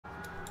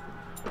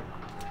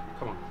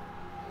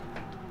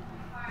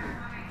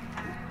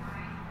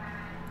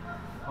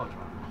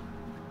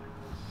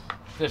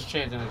just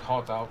changing his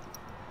heart out.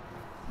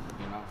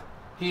 You know,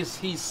 he's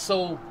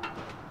so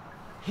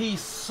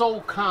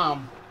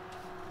calm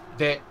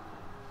that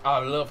I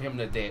love him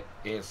to death.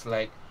 It's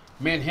like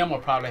me and him will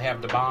probably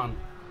have the bond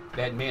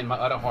that me and my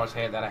other horse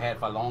had that I had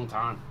for a long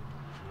time.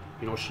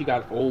 You know, she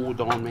got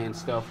old on me and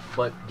stuff,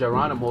 but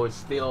Geronimo is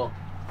still,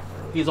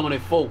 he's only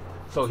 4,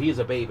 so he's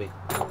a baby.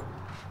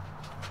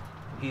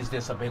 He's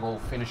just a big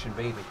old finishing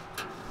baby,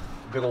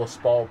 big old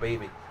spoiled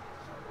baby.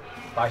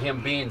 By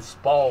him being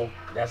spoiled,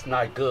 that's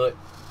not good.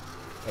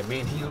 I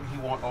mean, he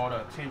want all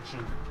the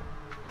attention,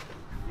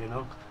 you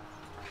know?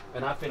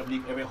 And I feel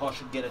like every horse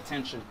should get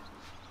attention.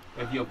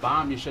 If you're a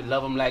bomb, you should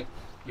love him like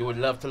you would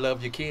love to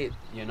love your kid,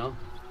 you know?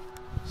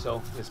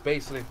 So it's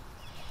basically,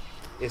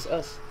 it's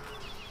us.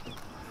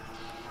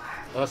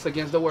 Us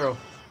against the world.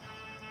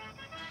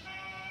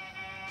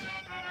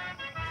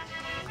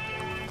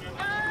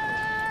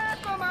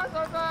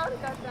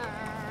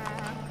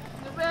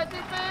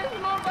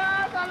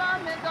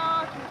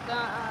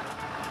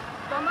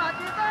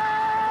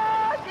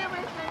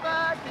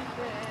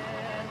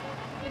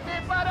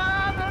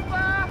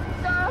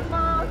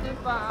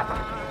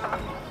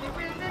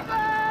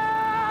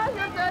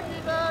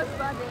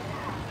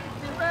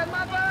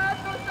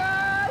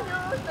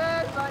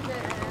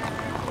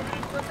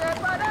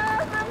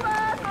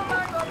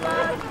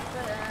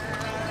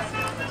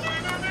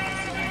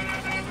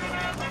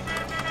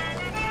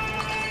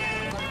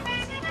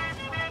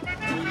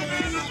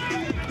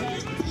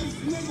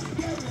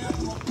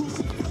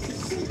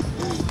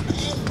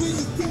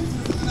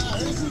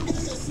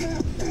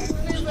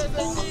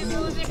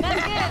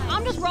 That's it.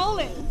 I'm just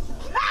rolling.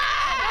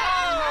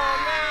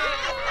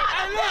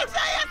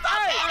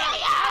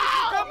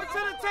 Coming to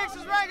the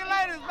Texas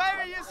Regulators,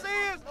 baby. You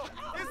see us?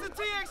 It's the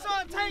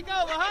TXR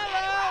takeover.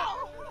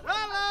 Hello.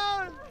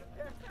 Hello.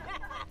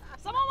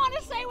 Someone want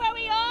to say where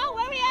we are?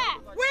 Where we at?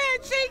 We're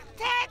in Cheek,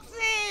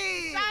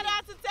 Texas. Shout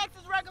out to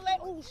Texas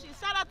Regulators. Oh shit!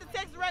 Shout out to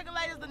Texas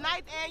Regulators, the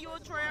 9th annual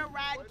trail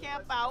ride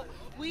camp out.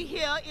 We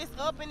here. It's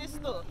up and it's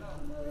stuck.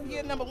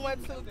 Here number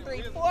 1, 2,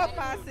 3, 4,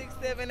 5, 6,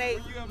 7, 8,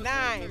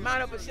 9.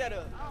 Mount up and shut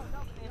up.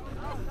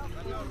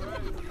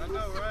 I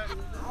know, right?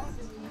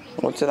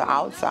 Well, to the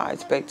outside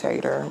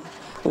spectator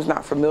who's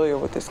not familiar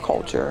with this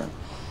culture,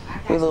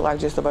 we look like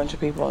just a bunch of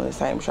people in the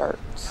same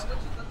shirts.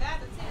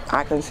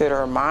 I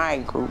consider my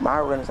group, my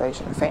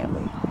organization, a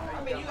family.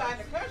 I mean, you out in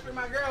the country,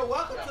 my girl.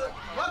 Welcome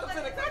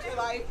to the country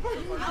life.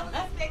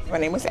 My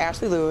name is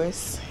Ashley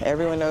Lewis.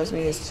 Everyone knows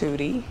me as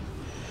Tootie.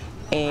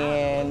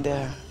 And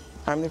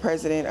I'm the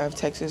president of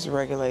Texas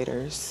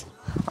Regulators.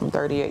 I'm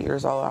 38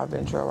 years old. I've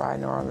been trail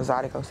riding or on the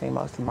zydeco scene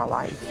most of my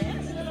life.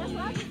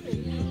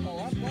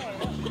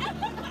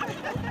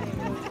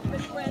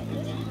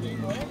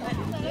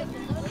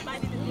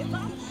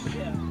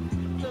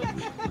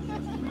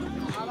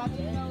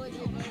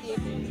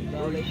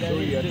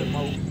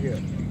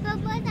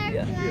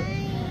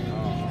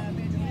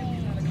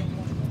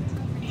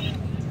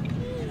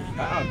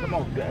 Come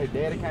on,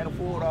 Daddy can't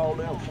afford all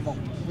them. Come on.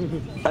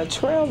 A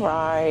trail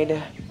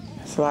ride,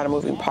 it's a lot of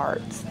moving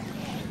parts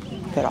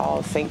that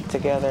all sync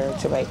together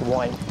to make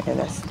one, and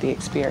that's the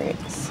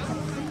experience.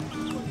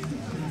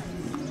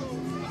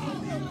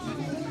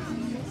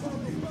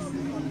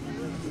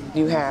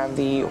 You have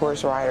the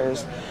horse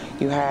riders,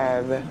 you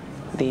have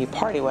the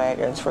party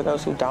wagons for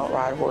those who don't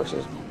ride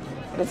horses.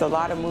 There's a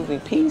lot of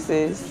moving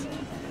pieces,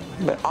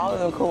 but all of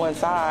them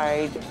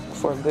coincide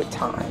for a good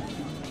time.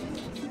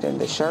 And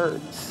the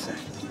shirts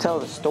tell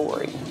the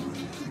story.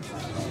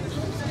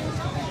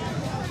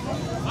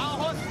 All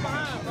horses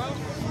behind, bro.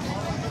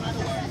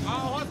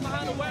 All horses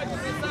behind the wagon,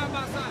 side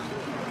by side.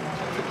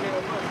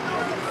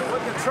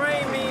 What the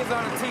train means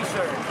on a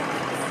t-shirt,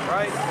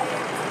 right?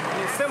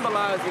 It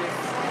symbolizes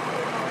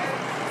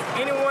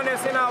anyone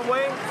that's in our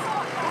way,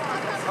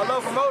 a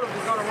locomotive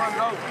is gonna run it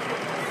over.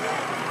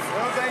 You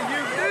know what I'm saying? You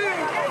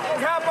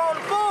hop on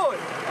the board.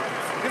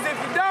 Because if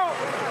you don't,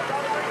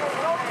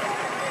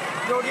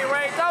 you're gonna get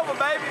ranked over,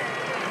 baby.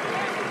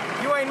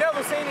 You ain't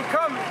never seen it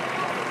coming,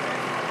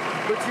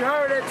 but you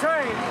heard that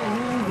train.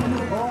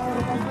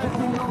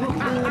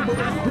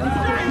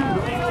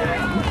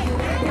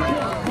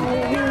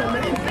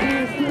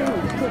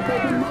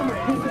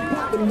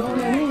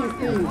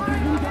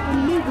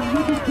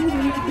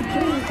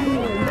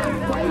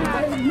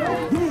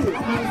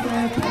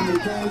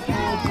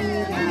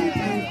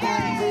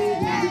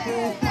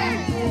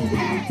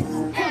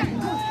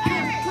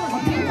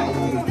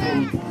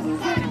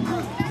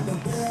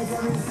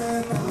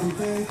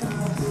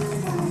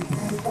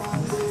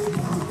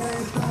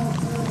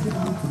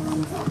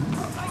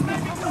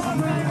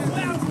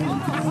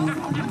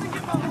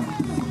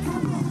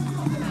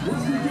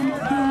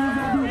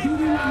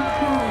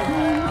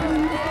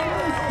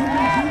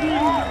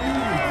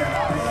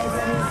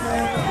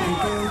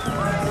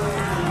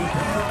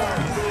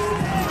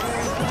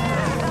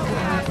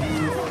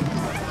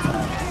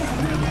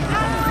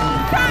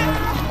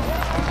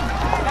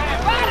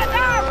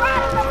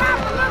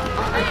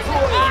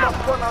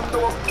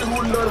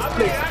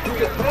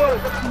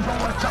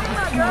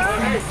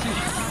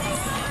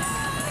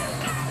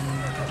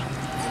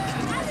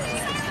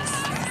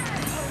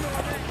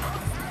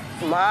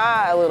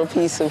 My little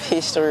piece of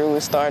history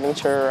with starting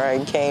trail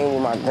riding came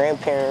with my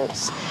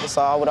grandparents.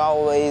 So I would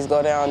always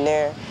go down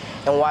there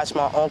and watch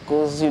my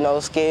uncles, you know,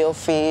 scale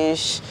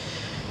fish,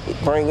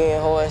 bring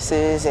in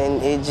horses,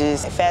 and it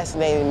just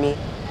fascinated me.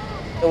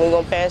 And we're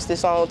gonna pass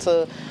this on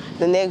to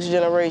the next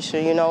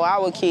generation, you know,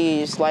 our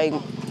kids, like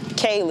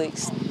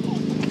Calix,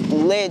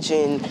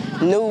 Legend,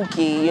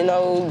 Nuki, you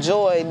know,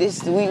 Joy.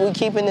 We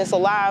keeping this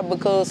alive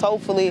because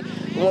hopefully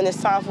when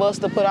it's time for us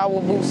to put our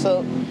boots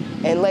up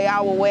and lay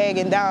our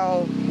wagon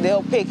down,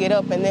 they'll pick it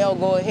up and they'll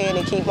go ahead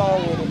and keep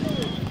on with it.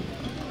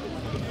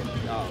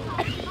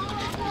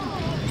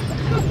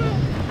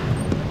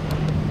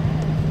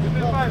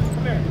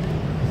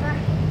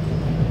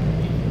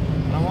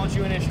 I want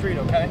you in this street,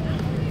 okay?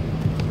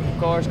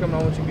 Cars coming,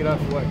 I want you to get out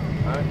the way,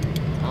 all right?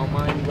 I don't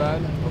mind you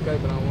riding, okay,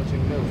 but I don't want you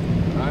to move,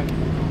 all right?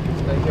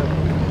 Stay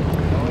careful.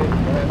 Go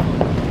ahead.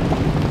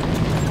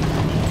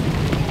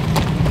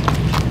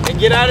 And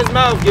get out his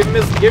mouth, give him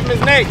his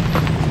neck.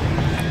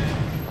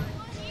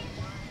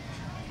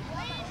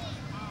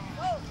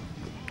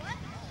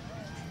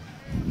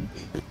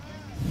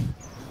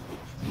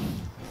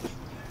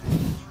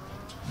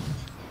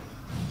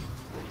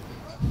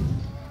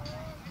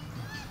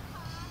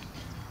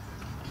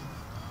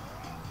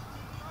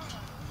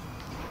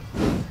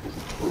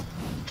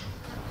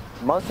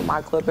 Most of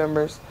my club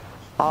members,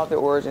 all their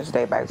origins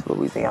date back to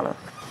Louisiana.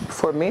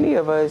 For many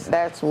of us,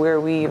 that's where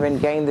we even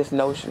gained this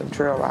notion of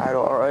trail ride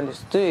or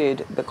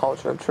understood the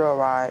culture of trail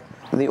ride.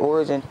 The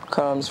origin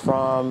comes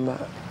from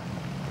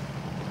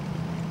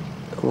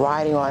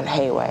riding on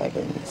hay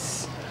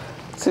wagons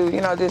to, you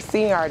know, just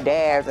seeing our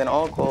dads and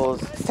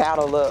uncles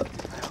saddle up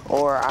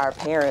or our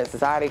parents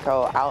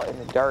zydeco out in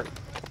the dirt.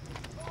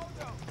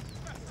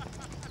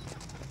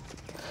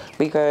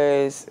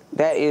 Because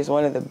that is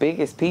one of the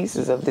biggest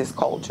pieces of this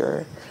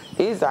culture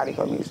is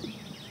zydeco music.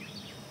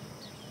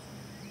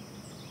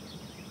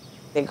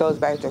 It goes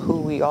back to who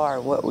we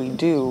are, what we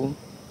do,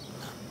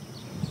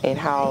 and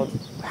how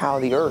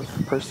the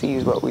earth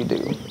perceives what we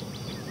do.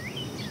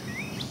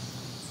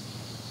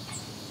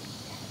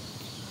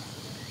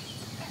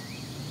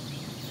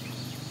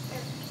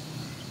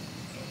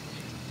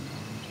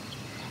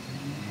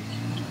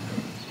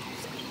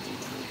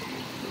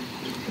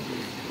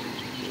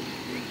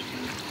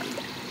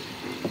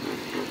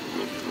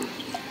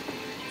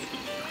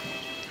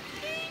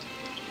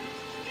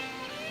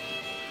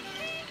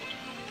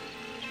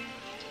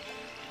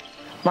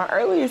 My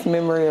earliest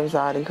memory of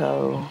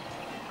zydeco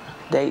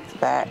dates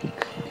back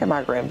in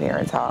my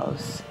grandparents'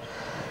 house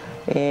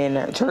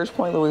in Church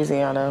Point,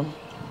 Louisiana,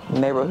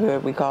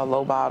 neighborhood we call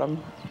Low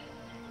Bottom.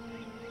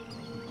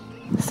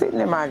 Sitting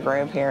in my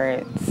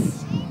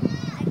grandparents'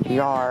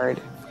 yard,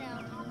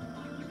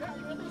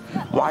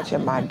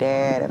 watching my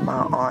dad and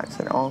my aunts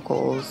and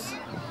uncles.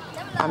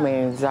 I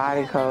mean,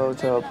 zydeco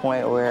to a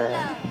point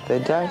where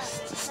the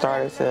dust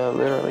started to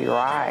literally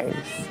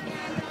rise.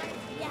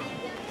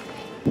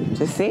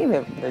 Just seeing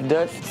the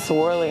dust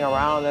swirling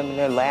around them and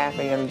they're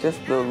laughing and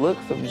just the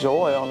looks of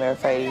joy on their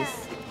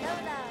face.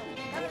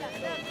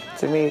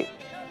 To me,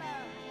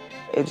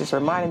 it just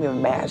reminded me of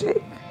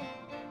magic.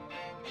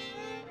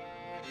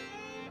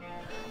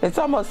 It's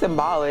almost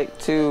symbolic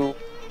to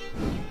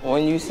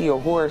when you see a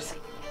horse,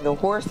 the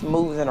horse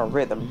moves in a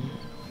rhythm.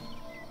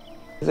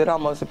 It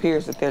almost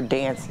appears that they're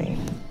dancing.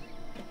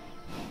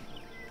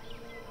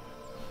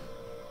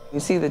 You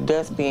see the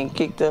dust being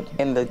kicked up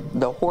and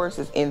the horse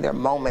is in their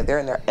moment, they're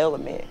in their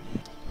element.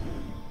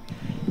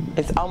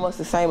 It's almost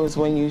the same as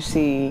when you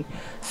see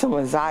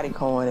someone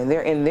zydecoing and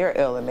they're in their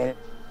element.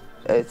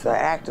 It's an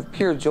act of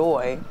pure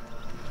joy.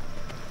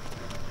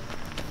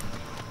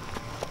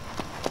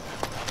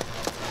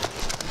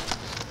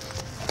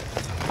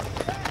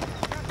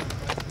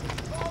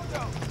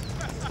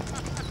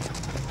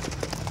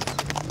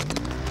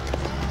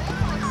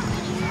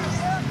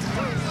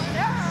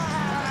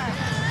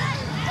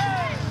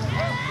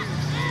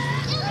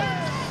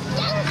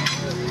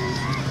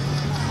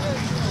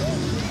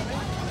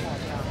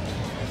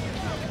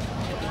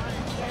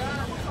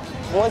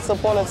 Once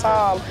upon a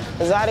time,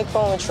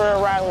 zydeco and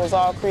trail riding was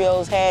all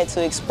Creoles had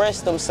to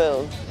express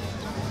themselves.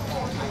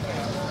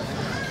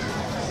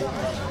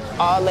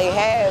 All they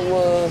had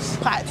was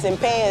pots and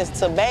pans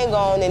to bang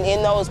on, and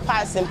in those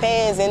pots and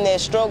pans, in their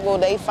struggle,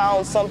 they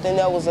found something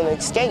that was an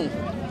escape.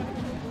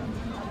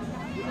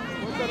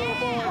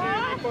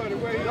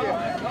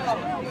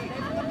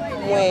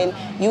 When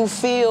you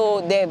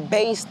feel that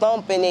bass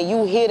thumping and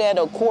you hear that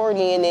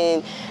accordion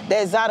and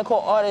that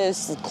zydeco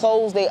artists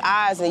close their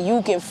eyes and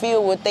you can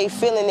feel what they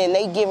feeling and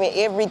they giving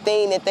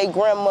everything that their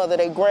grandmother,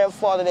 their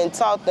grandfather then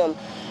taught them,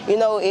 you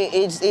know,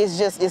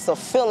 it's a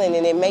feeling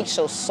and it makes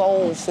your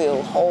soul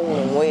feel whole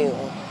and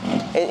well.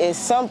 It's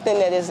something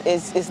that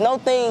is no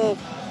thing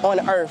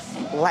on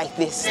earth like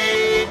this.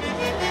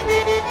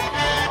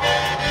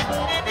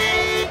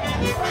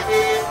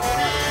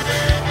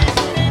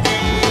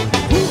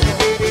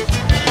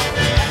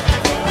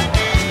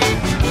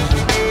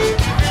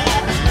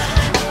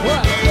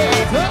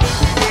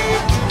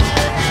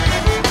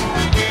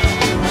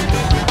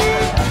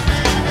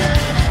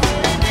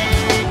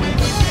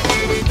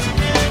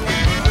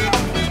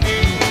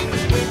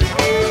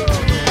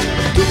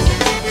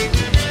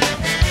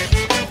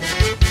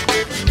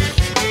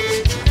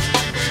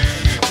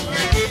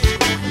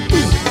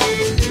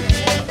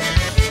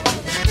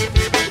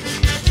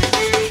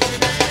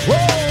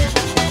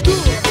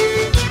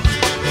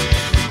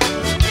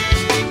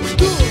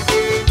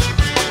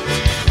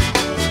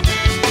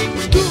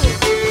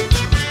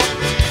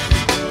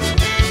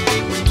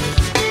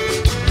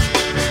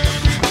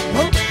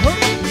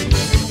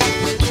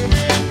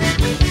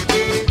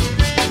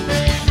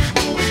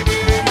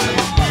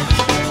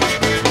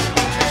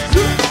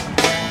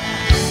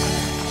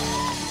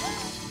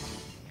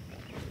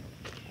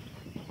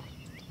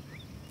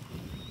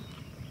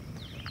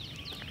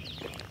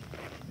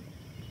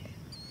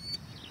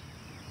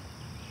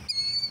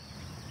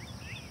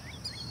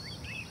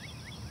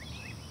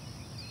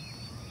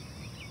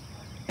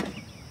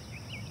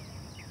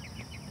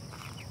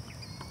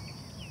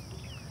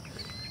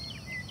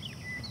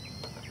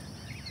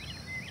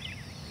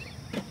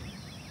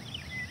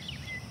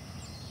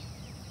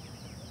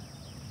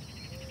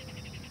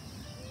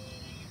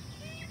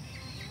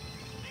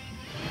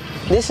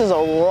 This is a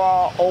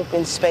raw,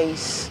 open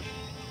space.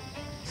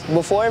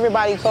 Before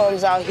everybody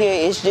comes out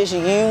here, it's just you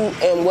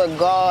and what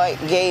God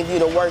gave you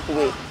to work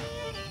with.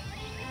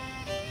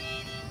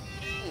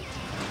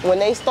 When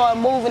they start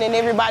moving and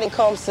everybody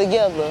comes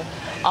together,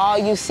 all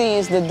you see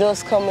is the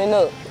dust coming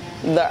up.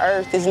 The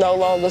earth is no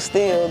longer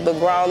still. The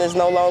ground is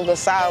no longer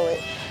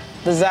silent.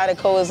 The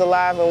zydeco is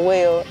alive and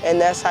well,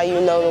 and that's how you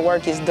know the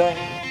work is done.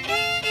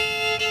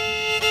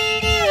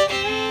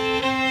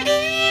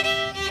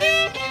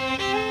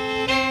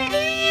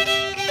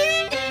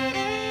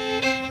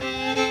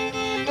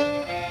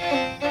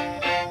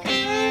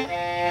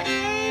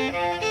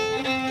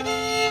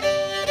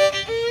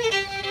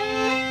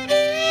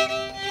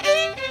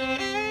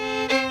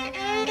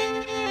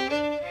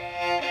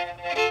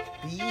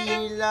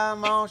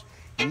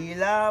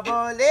 Il a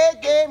volé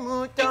des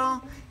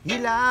moutons,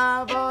 il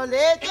a volé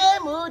des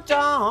moutons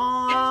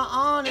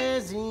en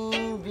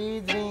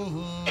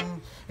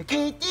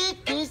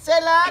Qui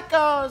c'est la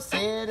cause,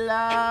 c'est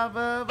la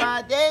veuve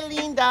de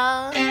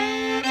Linda.